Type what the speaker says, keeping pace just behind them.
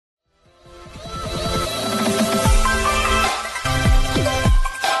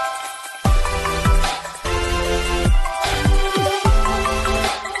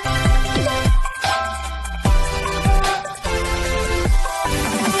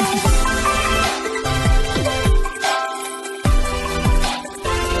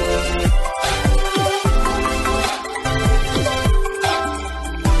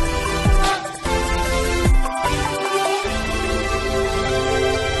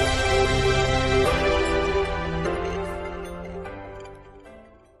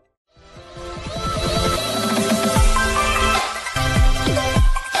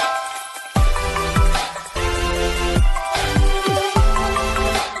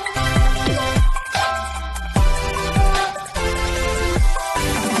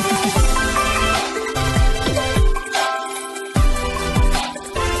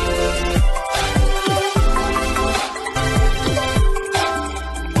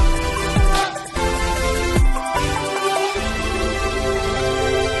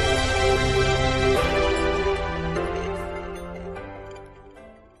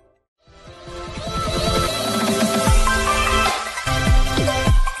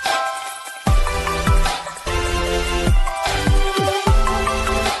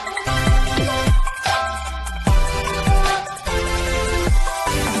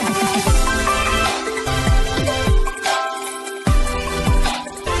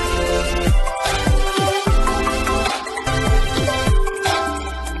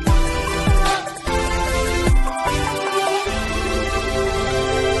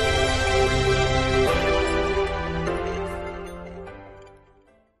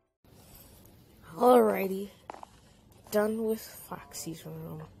Alrighty, done with Foxy's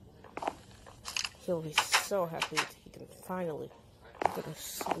room. He'll be so happy that he can finally go to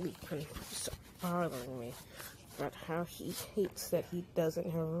sleep and stop bothering me about how he hates that he doesn't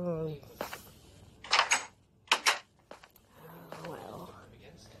have a room. Well,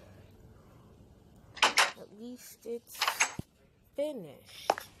 at least it's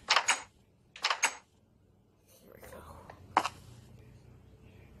finished. Here we go.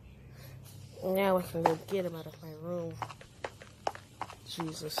 Now I can go get him out of my room.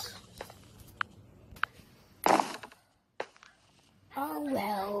 Jesus. Oh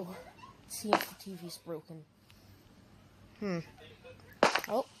well. Seems the TV's broken.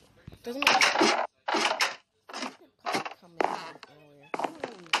 Oh, doesn't matter. Come in earlier.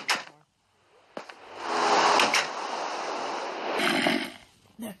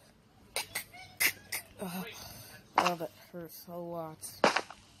 Oh, that hurts a lot.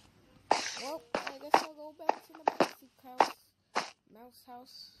 Well, I guess I'll go back to the mouse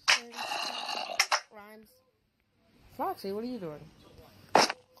house. Rhymes. Foxy, what are you doing?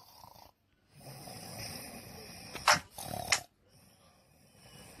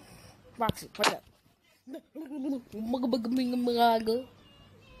 Foxy, what's up?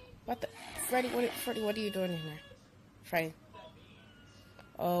 What the? Freddy, what are you doing in there? Freddy.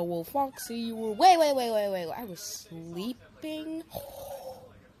 Well, Foxy, you were... Wait. I was sleeping?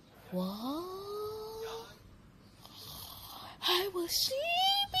 What? I was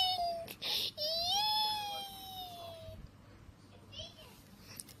sleeping?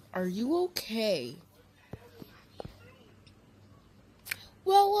 Are you okay?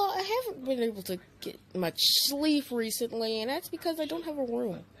 Well, I haven't been able to get much sleep recently, and that's because I don't have a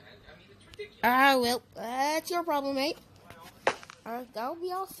room. Well, that's your problem, mate. I'll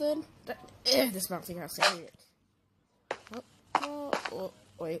be all soon. This bouncing house idiot.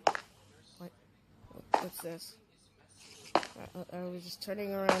 Wait. What's this? I was just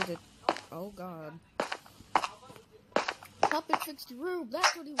turning around to... Oh, God. Puppet fixed your room.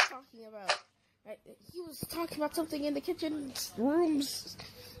 That's what he was talking about. He was talking about something in the kitchen rooms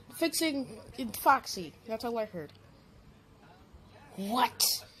fixing in Foxy. That's all I heard. What?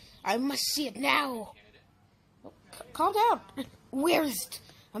 I must see it now. Oh, calm down. Where is it?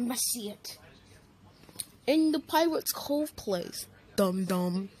 I must see it. In the Pirate's Cove place.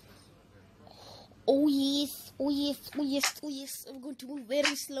 Dum-dum. Oh yes. I'm going to move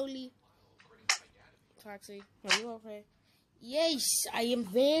very slowly. Foxy, are you okay? Yes, I am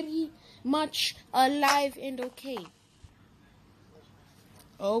very much alive and okay.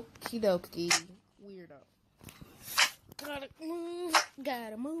 Okie dokie. Weirdo. Gotta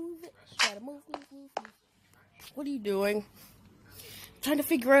move. What are you doing? I'm trying to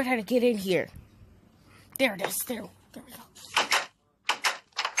figure out how to get in here. There it is. There we go.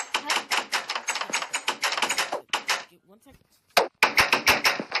 One second.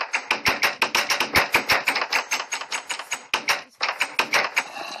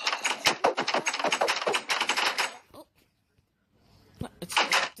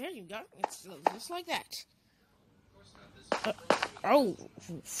 There you go. It's just like that. Oh,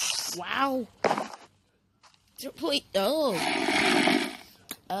 wow. Wait, oh.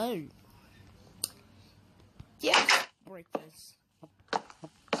 Yeah, break this.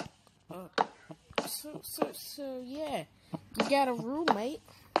 So, yeah. You got a roommate?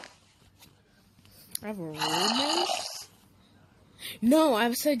 I have a roommate? No,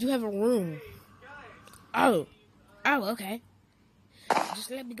 I said you have a room. Oh, okay.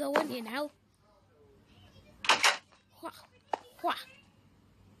 Just let me go in here now.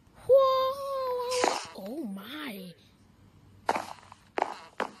 Oh my.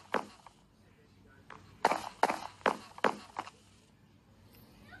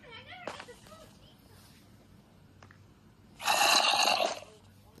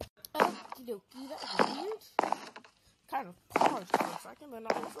 Okie dokie, that was weird. Kind of paused for a second, then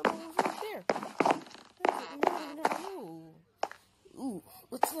all of a sudden it was right there. No. Ooh,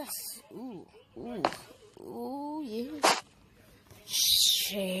 what's this? Ooh, yeah.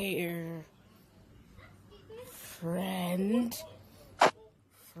 Chair. Friend.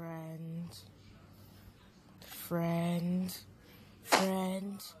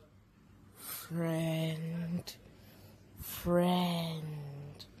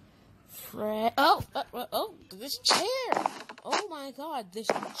 Oh, this chair. Oh my God, this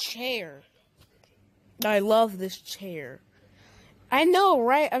chair. I love this chair. I know,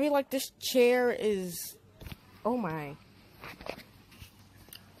 right? I mean, like, this chair is... Oh, my.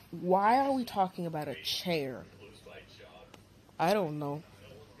 Why are we talking about a chair? I don't know.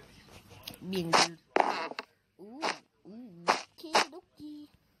 Being weird. Ooh, okie dokie.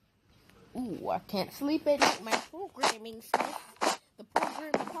 Ooh, I can't sleep at night. My programming stuff. The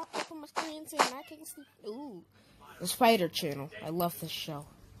program popped up on my screen saying I can't sleep. Ooh. The Spider Channel. I love this show.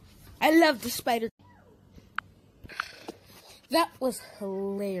 I love the Spider. That was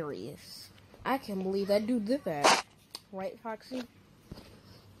hilarious. I can't believe that dude did that. Right, Foxy?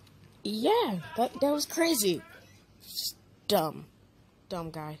 Yeah, that was crazy. Just dumb.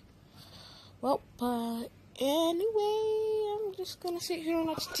 Dumb guy. Well, anyway, I'm just gonna sit here and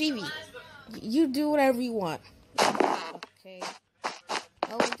watch TV. You do whatever you want. Okay.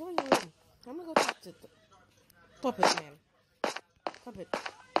 Oh, enjoy your room. I'm gonna go talk to the puppet man. Puppet.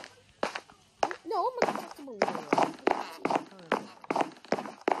 No, I'm gonna talk to Melora.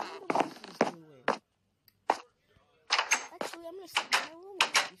 Actually, I'm gonna sit in my room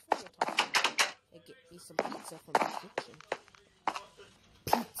before we talk and get me some pizza from the kitchen.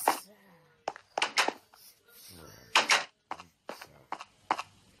 Pizza.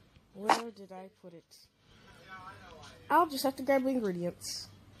 Where did I put it? I'll just have to grab the ingredients.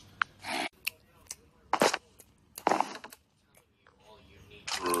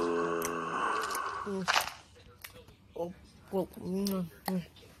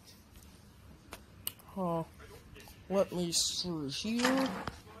 Let me see here.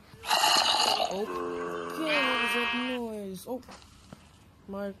 Okay, what is that noise? Oh,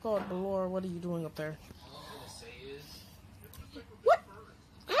 my God, Laura, what are you doing up there? What?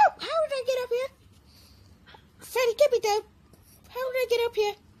 How did I get up here? Freddy, get me down. How did I get up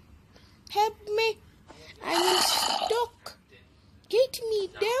here? Help me. I'm stuck. Get me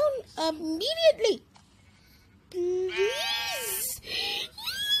down immediately. Please.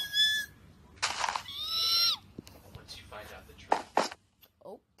 Once you find out the truth.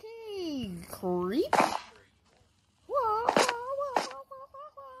 Okay, creep.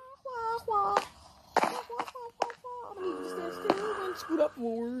 I'm gonna stand still and scoot up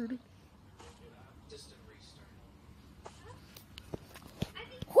forward. Distant restart.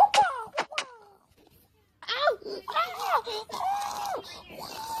 I'm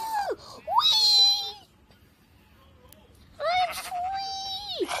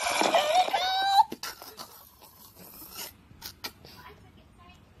free!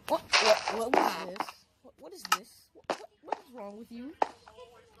 What was this? What is this? What is wrong with you?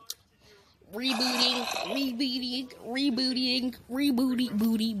 Rebooting, reboot.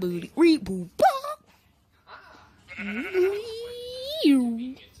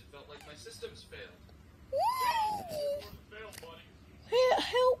 It felt like my systems failed.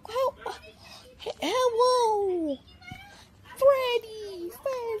 Help. Hello. Freddy.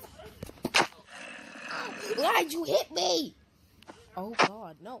 Why'd you hit me? Oh,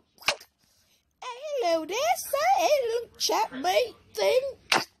 God, no. Hello there, sir. Chatmate thing.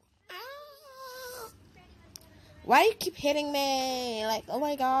 Why do you keep hitting me? Like, oh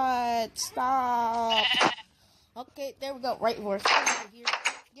my God, stop. Okay, there we go. Right, we're here.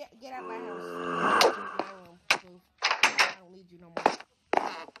 Get out of my house. I don't need you no more.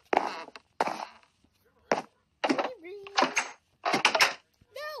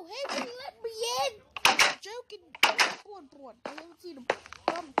 No, hey, let me in. I'm joking. Board. I haven't seen him.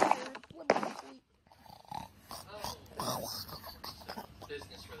 I'm tired. Let me sleep.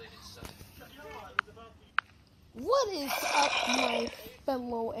 Business-related stuff. What is up, my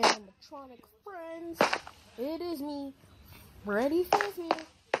fellow animatronic friends? It is me, Freddy Fazbear.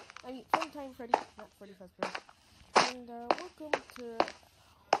 I mean, Funtime Freddy, not Freddy Fazbear. And welcome to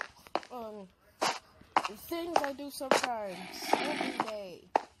things I do sometimes every day.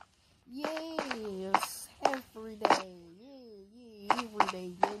 Yes, every day. Yeah, every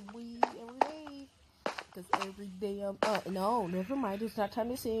day. Every day. Because every day no, never mind. It's not time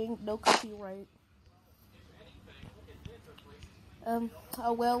to sing. No copyright.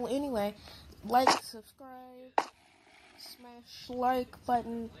 Oh well, anyway, like, subscribe, smash like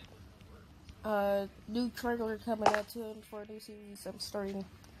button, new trailer coming out soon for a new series I'm starting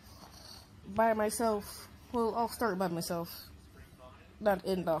by myself. Well, I'll start by myself, not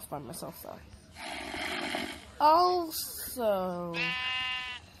end off by myself, though. Also,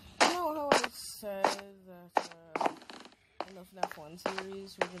 you know how I said that, in the FNAF 1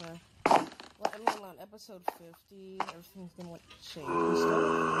 series, we're gonna... Well, I mean, on episode 50, everything's gonna change. So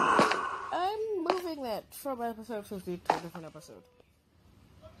I'm moving that from episode 50 to a different episode.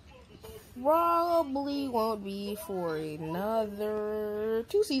 Probably won't be for another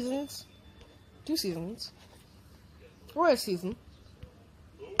 2 seasons. 2 seasons. Or a season.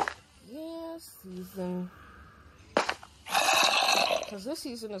 Yeah, season. Because this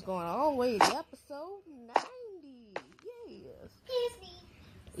season is going all the way to episode 90. Yes. Excuse me.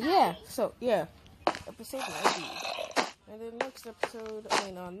 Yeah, so, yeah. Episode 90. And then next episode,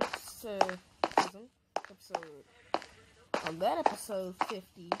 next season, on that episode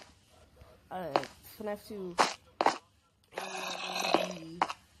 50, FNAF 2,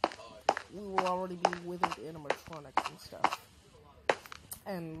 we will already be withered animatronics and stuff.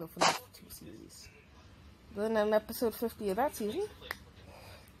 And the FNAF 2 series. Then in episode 50 of that season,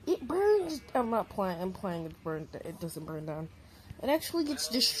 it burns. I'm playing it burned. It doesn't burn down. It actually gets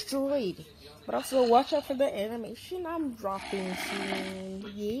destroyed. But also watch out for the animation I'm dropping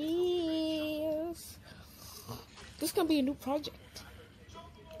soon. Yes. This is gonna be a new project.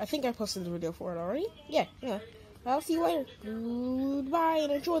 I think I posted the video for it already. Yeah. I'll see you later. Goodbye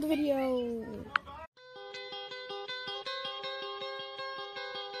and enjoy the video.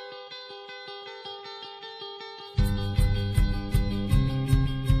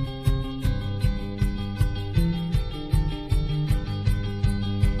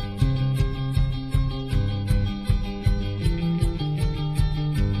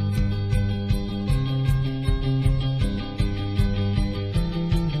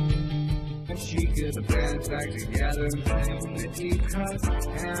 She get the band back together, unity cut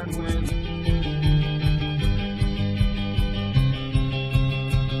and win.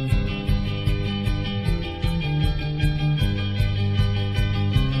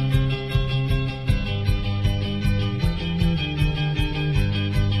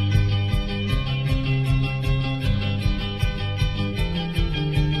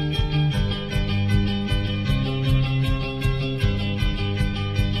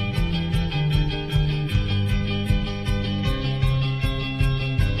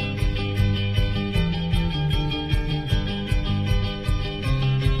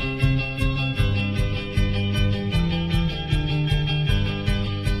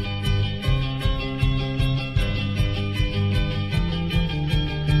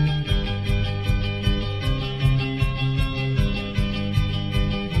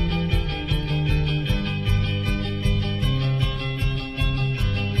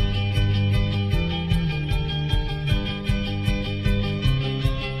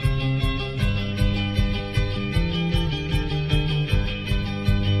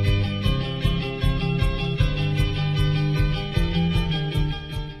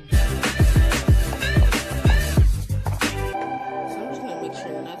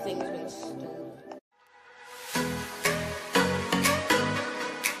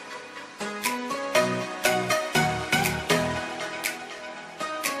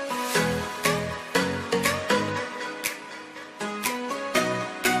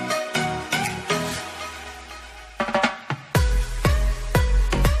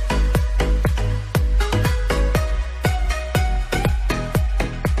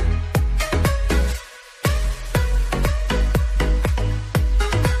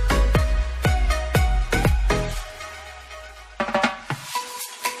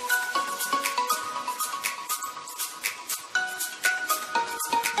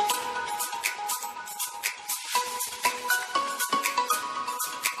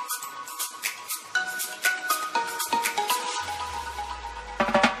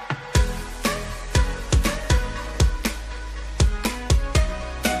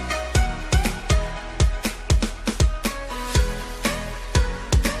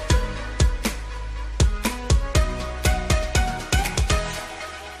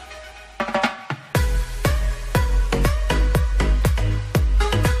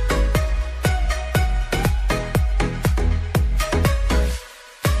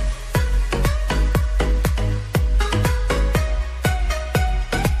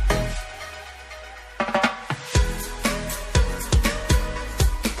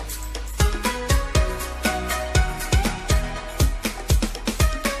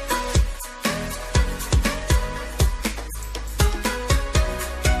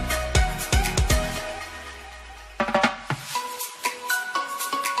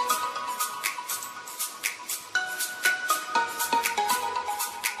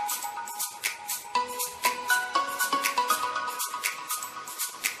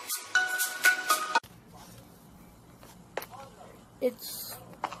 It's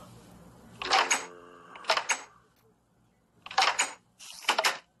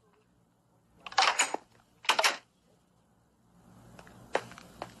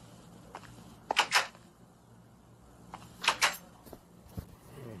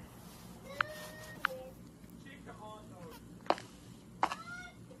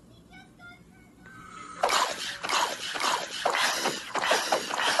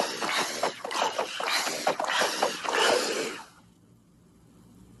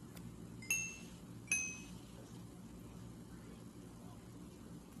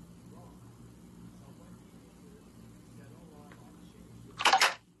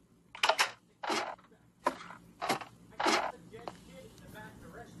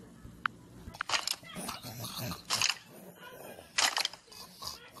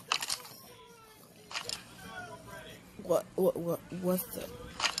What's the?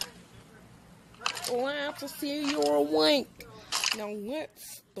 Glad to see you're awake. Now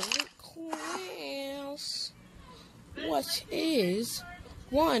let's start class. What is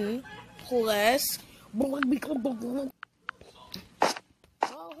 1 plus? Oh,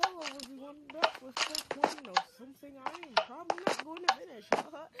 hello everyone. That was just one of something I am probably not going to finish.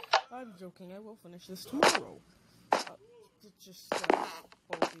 I'm joking. I will finish this tomorrow.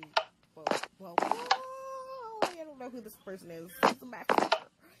 I don't know who this person is. It's a math teacher.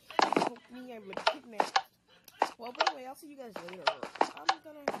 Help me, I'm kidnapped. Well, but anyway, I'll see you guys later. I'm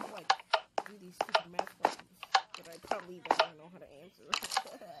gonna do these stupid math problems that I probably don't know how to answer.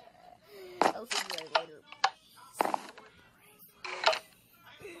 I'll see you guys later.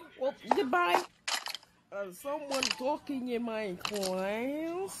 Well, goodbye. Someone talking in my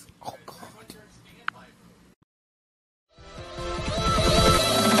class. Oh God.